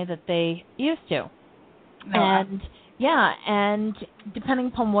the same way that they used to. No, and depending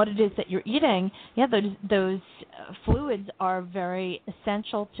upon what it is that you're eating, those fluids are very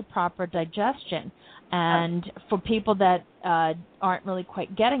essential to proper digestion. And for people that aren't really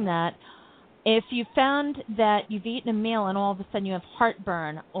quite getting that, if you found that you've eaten a meal and all of a sudden you have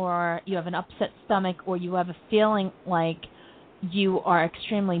heartburn or you have an upset stomach or you have a feeling like you are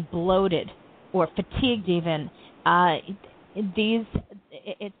extremely bloated or fatigued even,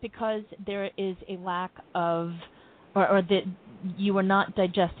 it's because there is a lack of or that you are not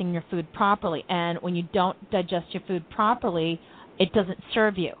digesting your food properly. And when you don't digest your food properly, it doesn't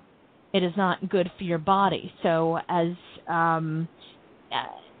serve you. it is not good for your body. So as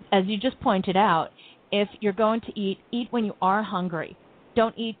you just pointed out, if you're going to eat when you are hungry.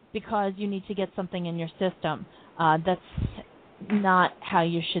 Don't eat because you need to get something in your system. That's not how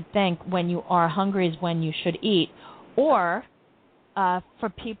you should think. When you are hungry is when you should eat. Or for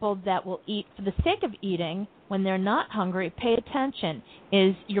people that will eat for the sake of eating, when they're not hungry, pay attention.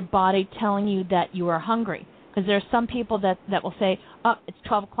 Is your body telling you that you are hungry? Because there are some people that will say, oh, it's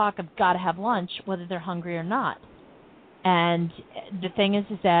 12 o'clock, I've got to have lunch, whether they're hungry or not. And the thing is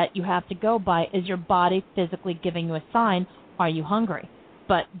that you have to go by, is your body physically giving you a sign, are you hungry?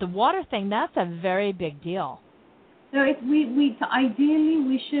 But the water thing, that's a very big deal. So ideally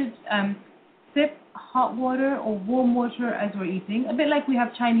we should sip hot water or warm water as we're eating, a bit like we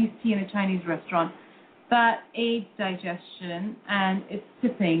have Chinese tea in a Chinese restaurant. That aids digestion and it's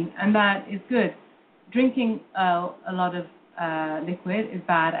sipping, and that is good. Drinking a lot of liquid is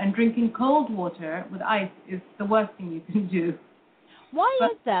bad, and drinking cold water with ice is the worst thing you can do. Why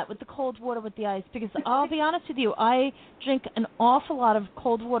is that with the cold water with the ice? Because I'll be honest with you, I drink an awful lot of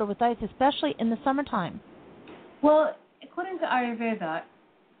cold water with ice, especially in the summertime. Well, according to Ayurveda,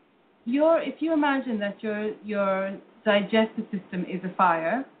 if you imagine that your digestive system is a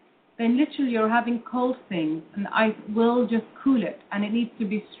fire, then literally you're having cold things, and ice will just cool it, and it needs to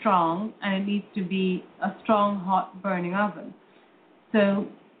be strong, and it needs to be a strong, hot, burning oven. So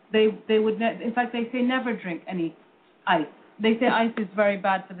they would, in fact, they say never drink any ice. They say ice is very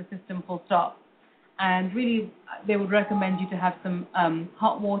bad for the system, full stop. And really, they would recommend you to have some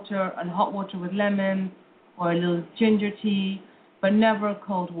hot water with lemon or a little ginger tea, but never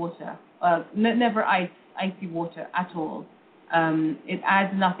cold water, never icy water at all. It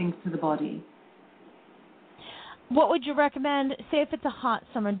adds nothing to the body. What would you recommend? Say if it's a hot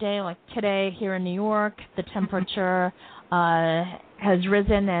summer day like today here in New York, the temperature has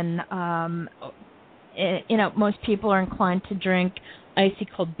risen, and most people are inclined to drink icy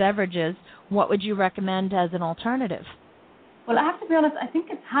cold beverages. What would you recommend as an alternative? Well, I have to be honest. I think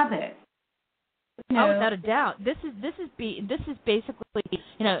it's habit. Oh, without a doubt. This is basically,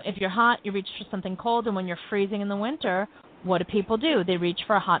 if you're hot, you reach for something cold, and when you're freezing in the winter, what do people do? They reach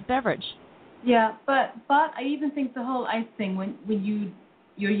for a hot beverage. Yeah, but I even think the whole ice thing, when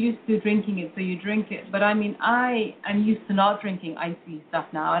you're used to drinking it, so you drink it. But I mean, I am used to not drinking icy stuff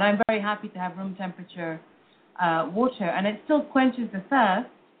now, and I'm very happy to have room temperature water, and it still quenches the thirst.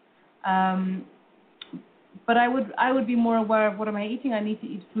 But I would be more aware of what am I eating. I need to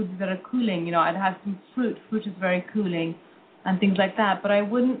eat foods that are cooling. I'd have some fruit. Fruit is very cooling, and things like that. But I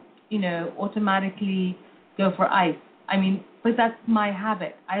wouldn't, automatically go for ice. I mean, but that's my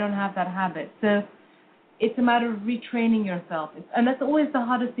habit. I don't have that habit. So it's a matter of retraining yourself. And that's always the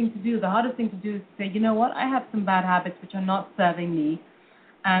hardest thing to do. The hardest thing to do is to say, you know what, I have some bad habits which are not serving me,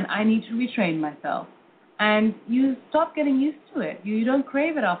 and I need to retrain myself. And you stop getting used to it. You don't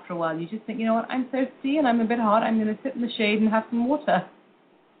crave it after a while. You just think, you know what, I'm thirsty and I'm a bit hot. I'm going to sit in the shade and have some water.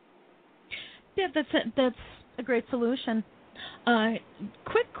 Yeah, that's a great solution.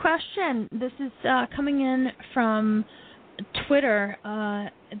 Quick question. This is coming in from Twitter.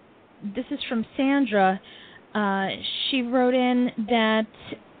 This is from Sandra. She wrote in that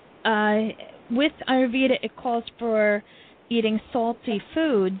with Ayurveda it calls for eating salty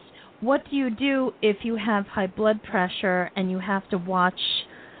foods. What do you do if you have high blood pressure and you have to watch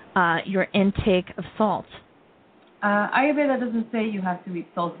your intake of salt? Ayurveda doesn't say you have to eat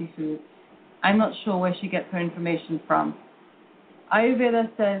salty foods. I'm not sure where she gets her information from. Ayurveda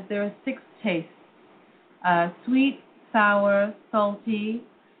says there are 6 tastes: sweet, sour, salty,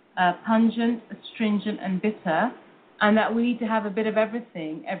 pungent, astringent, and bitter, and that we need to have a bit of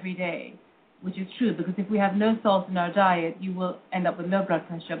everything every day, which is true, because if we have no salt in our diet, you will end up with low blood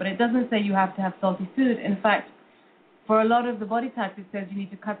pressure. But it doesn't say you have to have salty food. In fact, for a lot of the body types, it says you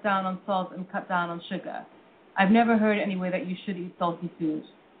need to cut down on salt and cut down on sugar. I've never heard anyway that you should eat salty food.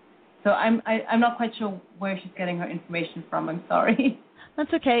 So I'm not quite sure where she's getting her information from. I'm sorry.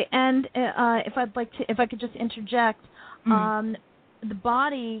 That's okay. And if I could just interject, the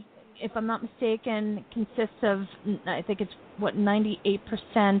body, if I'm not mistaken, consists of, I think it's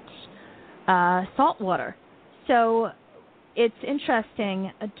 98% salt water. So it's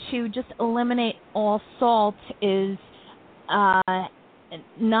interesting to just eliminate all salt is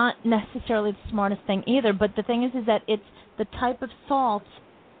not necessarily the smartest thing either. But the thing is that it's the type of salt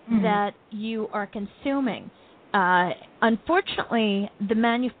that you are consuming. Unfortunately, the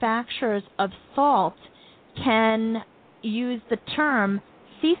manufacturers of salt can use the term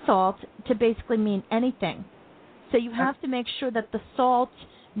sea salt to basically mean anything. So you have to make sure that the salt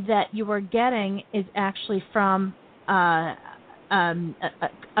that you are getting is actually from a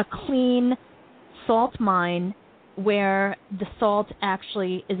a clean salt mine where the salt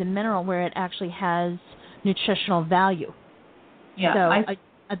actually is a mineral, where it actually has nutritional value. Yeah. So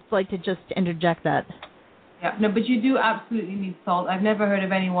I'd like to just interject that. Yeah. No, but you do absolutely need salt. I've never heard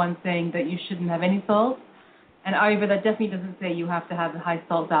of anyone saying that you shouldn't have any salt. And Ayurveda definitely doesn't say you have to have a high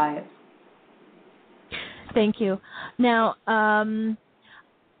salt diet. Thank you. Now,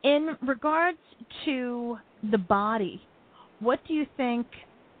 in regards to the body, what do you think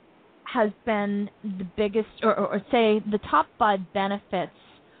has been the biggest, or say the top 5 benefits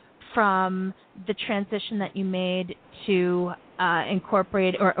from the transition that you made to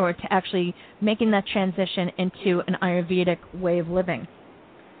incorporate or to actually making that transition into an Ayurvedic way of living?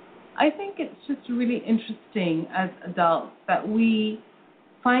 I think it's just really interesting as adults that we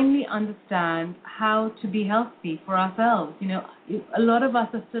finally understand how to be healthy for ourselves. You know, a lot of us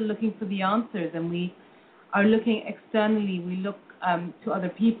are still looking for the answers, and we are looking externally. We look to other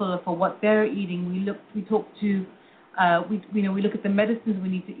people for what they're eating. We look at the medicines we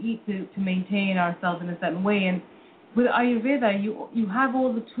need to eat to maintain ourselves in a certain way. And with Ayurveda, you have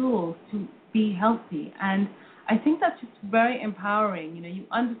all the tools to be healthy, and I think that's just very empowering. You know, you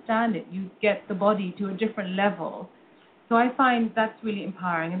understand it, you get the body to a different level. So I find that's really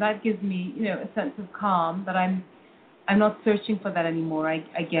empowering, and that gives me, you know, a sense of calm that I'm not searching for that anymore.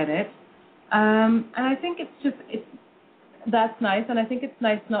 I get it, and I think that's nice, and I think it's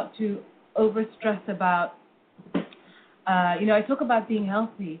nice not to overstress about. I talk about being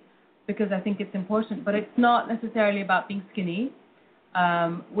healthy because I think it's important, but it's not necessarily about being skinny,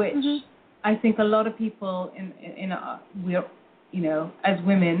 which I think a lot of people we're, you know, as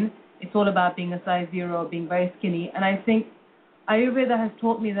women, it's all about being a size 0, being very skinny. And I think Ayurveda has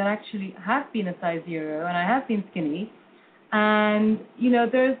taught me that actually I have been a size 0 and I have been skinny. And, you know,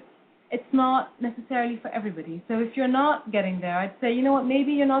 it's not necessarily for everybody. So if you're not getting there, I'd say, you know what,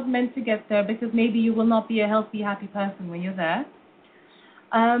 maybe you're not meant to get there because maybe you will not be a healthy, happy person when you're there.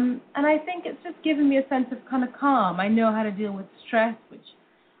 And I think it's just given me a sense of kind of calm. I know how to deal with stress, which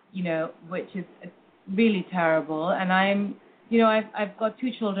is really terrible. And I've got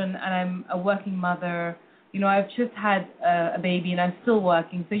 2 children and I'm a working mother. You know, I've just had a baby and I'm still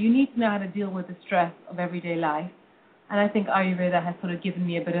working. So you need to know how to deal with the stress of everyday life. And I think Ayurveda has sort of given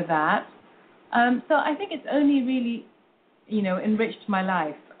me a bit of that. So I think it's only really, you know, enriched my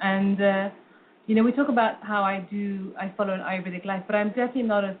life. And, we talk about how I follow an Ayurvedic life, but I'm definitely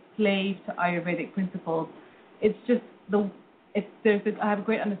not a slave to Ayurvedic principles. It's just I have a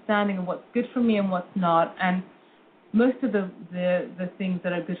great understanding of what's good for me and what's not. And most of the things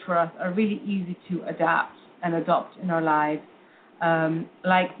that are good for us are really easy to adapt and adopt in our lives.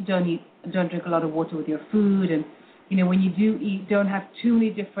 Like don't drink a lot of water with your food, and you know, when you do eat, don't have too many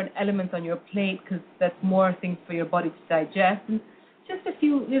different elements on your plate because that's more things for your body to digest. And just a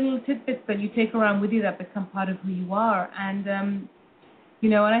few little tidbits that you take around with you that become part of who you are. And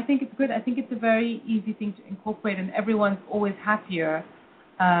and I think it's good. I think it's a very easy thing to incorporate, and everyone's always happier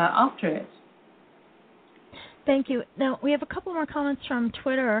after it. Thank you. Now, we have a couple more comments from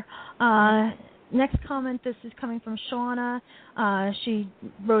Twitter. Next comment, this is coming from Shauna. She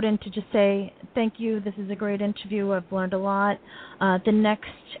wrote in to just say, thank you, this is a great interview, I've learned a lot. The next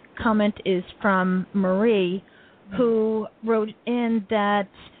comment is from Marie, who wrote in that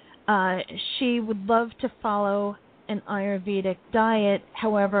she would love to follow an Ayurvedic diet.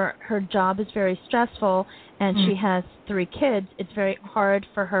 However, her job is very stressful and she has 3 kids. It's very hard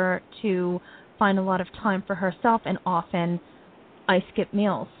for her to find a lot of time for herself, and often I skip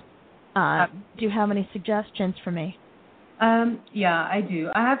meals. Do you have any suggestions for me? Yeah, I do.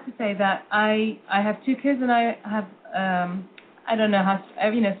 I have to say that I have 2 kids, and I have I don't know how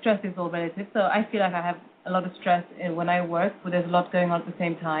stress is all relative. So I feel like I have a lot of stress when I work, where there's a lot going on at the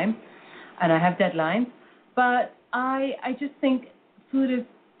same time, and I have deadlines. But I just think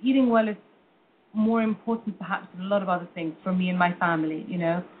eating well is more important perhaps than a lot of other things for me and my family. You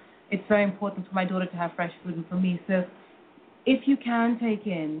know, it's very important for my daughter to have fresh food, and for me. So if you can take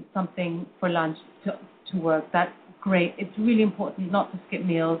in something for lunch to work, that's great. It's really important not to skip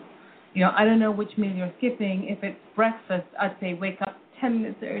meals. You know, I don't know which meal you're skipping. If it's breakfast, I'd say wake up 10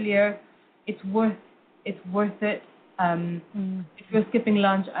 minutes earlier. It's worth it. If you're skipping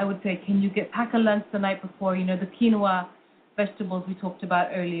lunch, I would say, can you pack a lunch the night before? You know, the quinoa vegetables we talked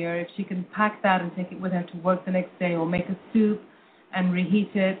about earlier, if she can pack that and take it with her to work the next day, or make a soup and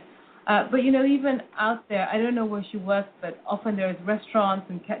reheat it. But, you know, even out there, I don't know where she works, but often there's restaurants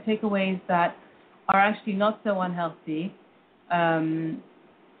and takeaways that are actually not so unhealthy to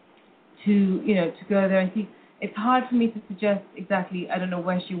go there and see. It's hard for me to suggest exactly, I don't know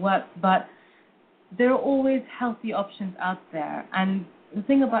where she works, but there are always healthy options out there. And the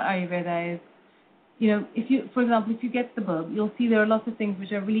thing about Ayurveda is, if you, for example, if you get the book, you'll see there are lots of things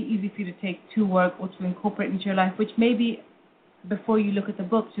which are really easy for you to take to work or to incorporate into your life, which maybe before you look at the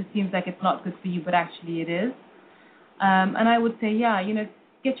book just seems like it's not good for you, but actually it is. And I would say,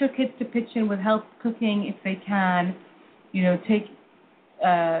 get your kids to pitch in with help cooking if they can.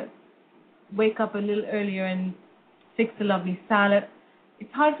 Wake up a little earlier and fix a lovely salad.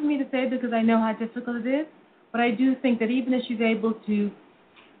 It's hard for me to say because I know how difficult it is, but I do think that even if she's able to,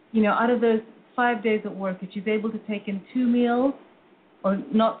 out of those 5 days at work, if she's able to take in 2 meals or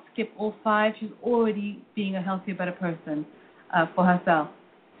not skip all 5, she's already being a healthier, better person for herself.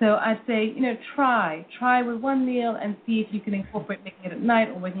 So I'd say, try with 1 meal and see if you can incorporate making it at night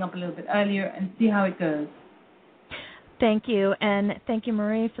or waking up a little bit earlier and see how it goes. Thank you. And thank you,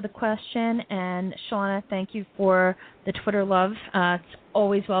 Marie, for the question. And Shauna, thank you for the Twitter love. It's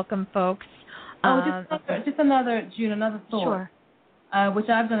always welcome, folks. Just another thought. Sure. Which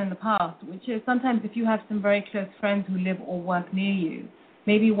I've done in the past, which is sometimes if you have some very close friends who live or work near you,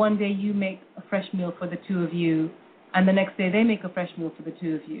 maybe one day you make a fresh meal for the 2 of you, and the next day they make a fresh meal for the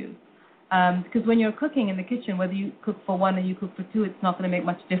 2 of you. Because when you're cooking in the kitchen, whether you cook for 1 or you cook for 2, it's not going to make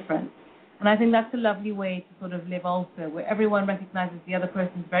much difference. And I think that's a lovely way to sort of live also, where everyone recognizes the other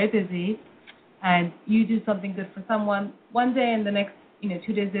person's very busy, and you do something good for someone one day, and the next,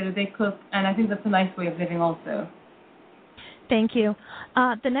 2 days later they cook, and I think that's a nice way of living also. Thank you.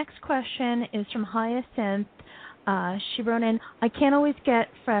 The next question is from Hyacinth. She wrote in, I can't always get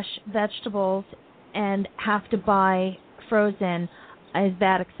fresh vegetables and have to buy frozen. Is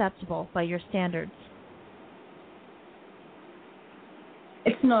that acceptable by your standards?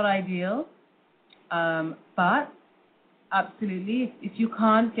 It's not ideal, but absolutely, if you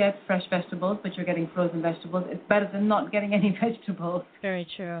can't get fresh vegetables, but you're getting frozen vegetables, it's better than not getting any vegetables. Very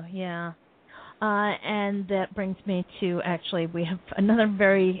true, yeah. And that brings me to, actually, we have another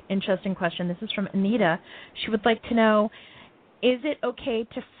very interesting question. This is from Anita. She would like to know, is it okay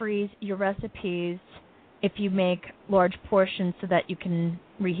to freeze your recipes if you make large portions so that you can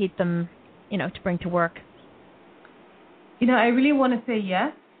reheat them, to bring to work? I really want to say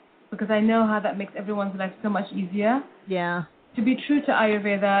yes, because I know how that makes everyone's life so much easier. Yeah. To be true to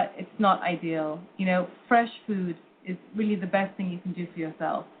Ayurveda, it's not ideal. Fresh food is really the best thing you can do for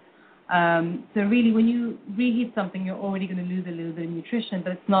yourself. So really, when you reheat something, you're already going to lose a little bit of nutrition,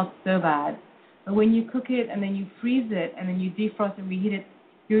 but it's not so bad. But when you cook it and then you freeze it and then you defrost and reheat it,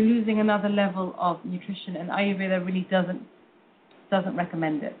 you're losing another level of nutrition, and Ayurveda really doesn't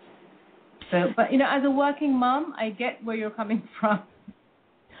recommend it. So, but as a working mom, I get where you're coming from.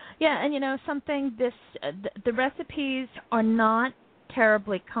 Yeah, and the recipes are not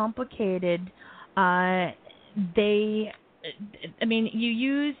terribly complicated. You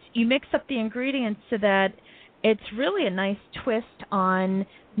mix up the ingredients so that it's really a nice twist on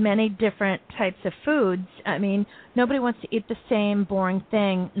many different types of foods. Nobody wants to eat the same boring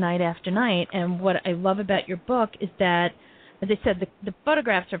thing night after night. And what I love about your book is that, as I said, the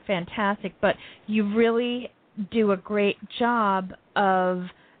photographs are fantastic, but you really do a great job of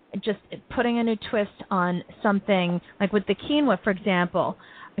just putting a new twist on something. Like with the quinoa, for example.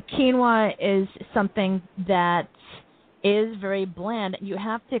 Quinoa is something that is very bland. You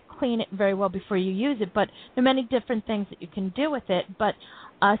have to clean it very well before you use it, but there are many different things that you can do with it. But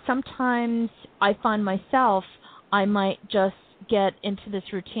sometimes I find myself, I might just get into this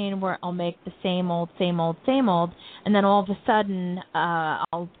routine where I'll make the same old, and then all of a sudden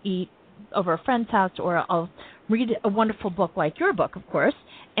I'll eat over a friend's house, or I'll read a wonderful book like your book, of course,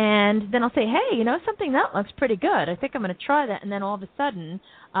 and then I'll say, hey, something that looks pretty good. I think I'm going to try that, and then all of a sudden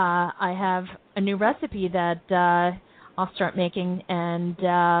I have a new recipe that I'll start making, and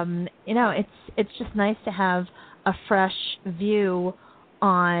it's just nice to have a fresh view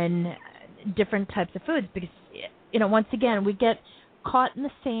on different types of foods, because once again we get caught in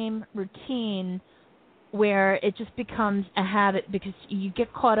the same routine where it just becomes a habit, because you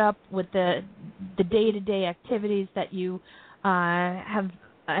get caught up with the day-to-day activities that you have,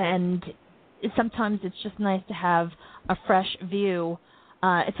 and sometimes it's just nice to have a fresh view.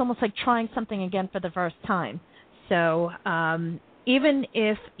 It's almost like trying something again for the first time. So even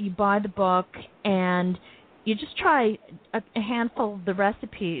if you buy the book and you just try a handful of the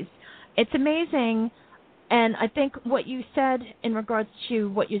recipes, it's amazing. And I think what you said in regards to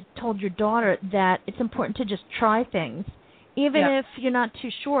what you told your daughter, that it's important to just try things. Even if you're not too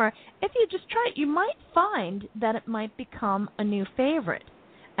sure, if you just try it, you might find that it might become a new favorite.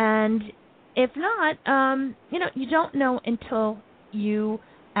 And if not, you don't know until you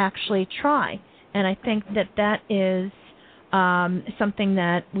actually try. And I think that is something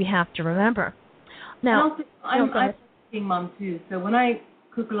that we have to remember. Now, and also, I'm a cooking mom too, so when I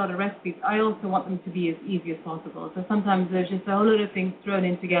cook a lot of recipes, I also want them to be as easy as possible. So sometimes there's just a whole lot of things thrown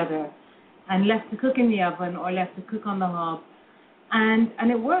in together and left to cook in the oven or left to cook on the hob. And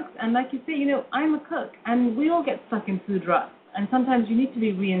it works. And like you say, I'm a cook, and we all get stuck in food ruts. And sometimes you need to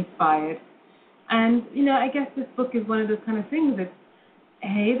be re-inspired. And, I guess this book is one of those kind of things that,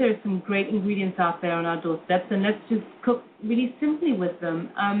 hey, there's some great ingredients out there on our doorsteps, and let's just cook really simply with them.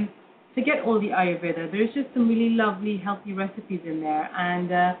 Forget all the Ayurveda. There's just some really lovely, healthy recipes in there. And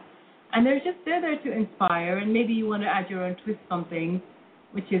they're there to inspire, and maybe you want to add your own twist on things,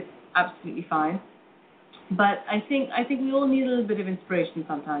 which is absolutely fine. But I think we all need a little bit of inspiration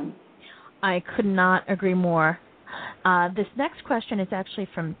sometimes. I could not agree more. This next question is actually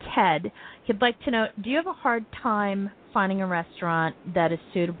from Ted. He'd like to know, do you have a hard time finding a restaurant that is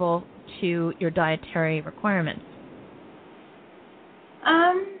suitable to your dietary requirements?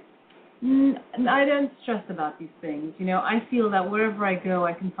 I don't stress about these things. I feel that wherever I go,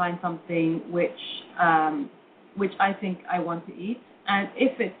 I can find something which I think I want to eat. And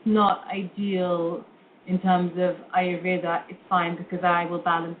if it's not ideal in terms of Ayurveda, it's fine because I will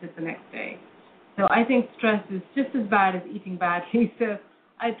balance it the next day. So I think stress is just as bad as eating badly. So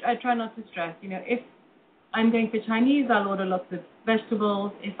I try not to stress. If I'm going for Chinese, I'll order lots of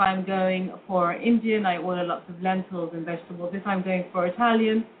vegetables. If I'm going for Indian, I order lots of lentils and vegetables. If I'm going for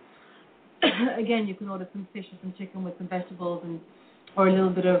Italian, again, you can order some fish or some chicken with some vegetables or a little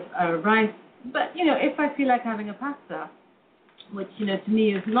bit of rice. But, if I feel like having a pasta, which, to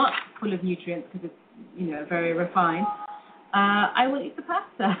me is not full of nutrients because it's, very refined, I will eat the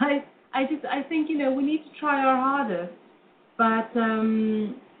pasta. I think, we need to try our hardest, but,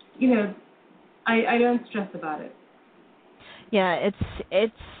 I don't stress about it. Yeah,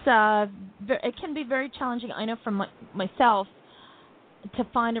 it can be very challenging. I know from myself to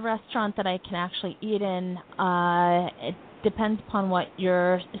find a restaurant that I can actually eat in. It depends upon what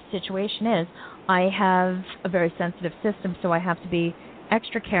your situation is. I have a very sensitive system, so I have to be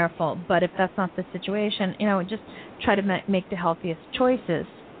extra careful. But if that's not the situation, just try to make the healthiest choices.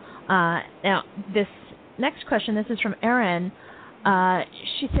 Now, this next question, this is from Erin.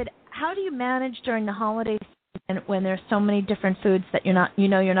 She said, how do you manage during the holiday season when there's so many different foods that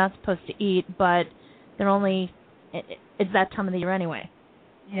you're not supposed to eat, but it's that time of the year anyway?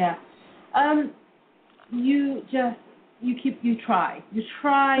 Yeah. You try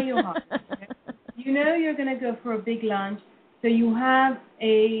your hardest. You're going to go for a big lunch, so you have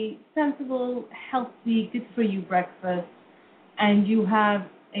a sensible, healthy, good for you breakfast, and you have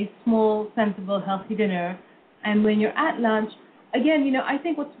a small, sensible, healthy dinner. And when you're at lunch, again, I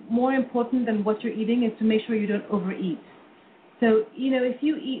think what's more important than what you're eating is to make sure you don't overeat. So, if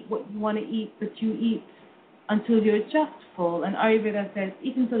you eat what you want to eat, but you eat until you're just full, and Ayurveda says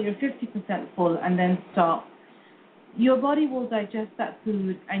eat until you're 50% full and then stop, your body will digest that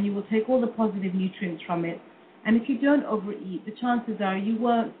food and you will take all the positive nutrients from it. And if you don't overeat, the chances are you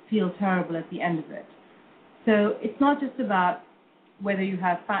won't feel terrible at the end of it. So it's not just about whether you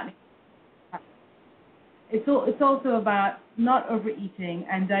have fat. It's also about not overeating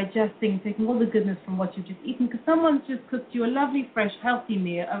and digesting, taking all the goodness from what you've just eaten, because someone's just cooked you a lovely, fresh, healthy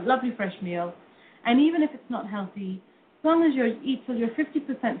meal, a lovely, fresh meal. And even if it's not healthy, as long as you eat till you're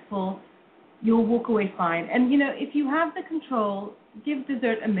 50% full, you'll walk away fine. And, if you have the control, give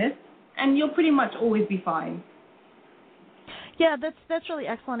dessert a miss, and you'll pretty much always be fine. Yeah, that's really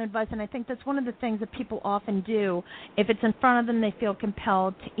excellent advice, and I think that's one of the things that people often do. If it's in front of them, they feel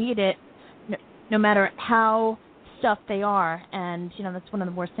compelled to eat it, no matter how stuffed they are, and, that's one of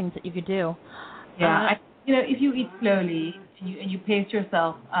the worst things that you could do. Yeah, if you eat slowly and you pace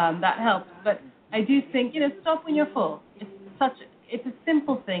yourself, that helps. But I do think, stop when you're full. It's a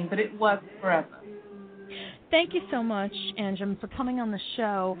simple thing, but it works forever. Thank you so much, Anjum, for coming on the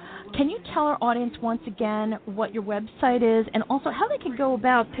show. Can you tell our audience once again what your website is and also how they can go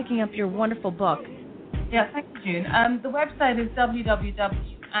about picking up your wonderful book? Yeah, thank you, June. The website is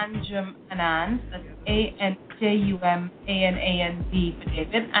www.anjumanand, that's ANJUMANAND for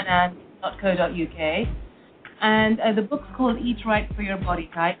David, anand.co.uk. And the book's called Eat Right for Your Body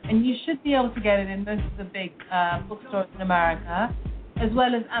Type, and you should be able to get it in most of the big bookstores in America, as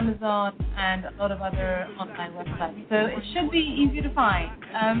well as Amazon and a lot of other online websites. So it should be easy to find.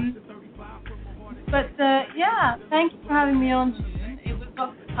 Yeah, thank you for having me on, June. It was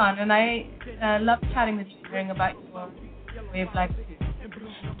lots of fun, and I love chatting with you, hearing about your way of life too.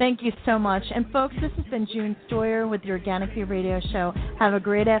 Thank you so much. And folks, this has been June Stoyer with the Organic View Radio Show. Have a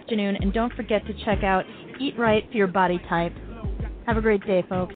great afternoon, and don't forget to check out Eat Right for Your Body Type. Have a great day, folks.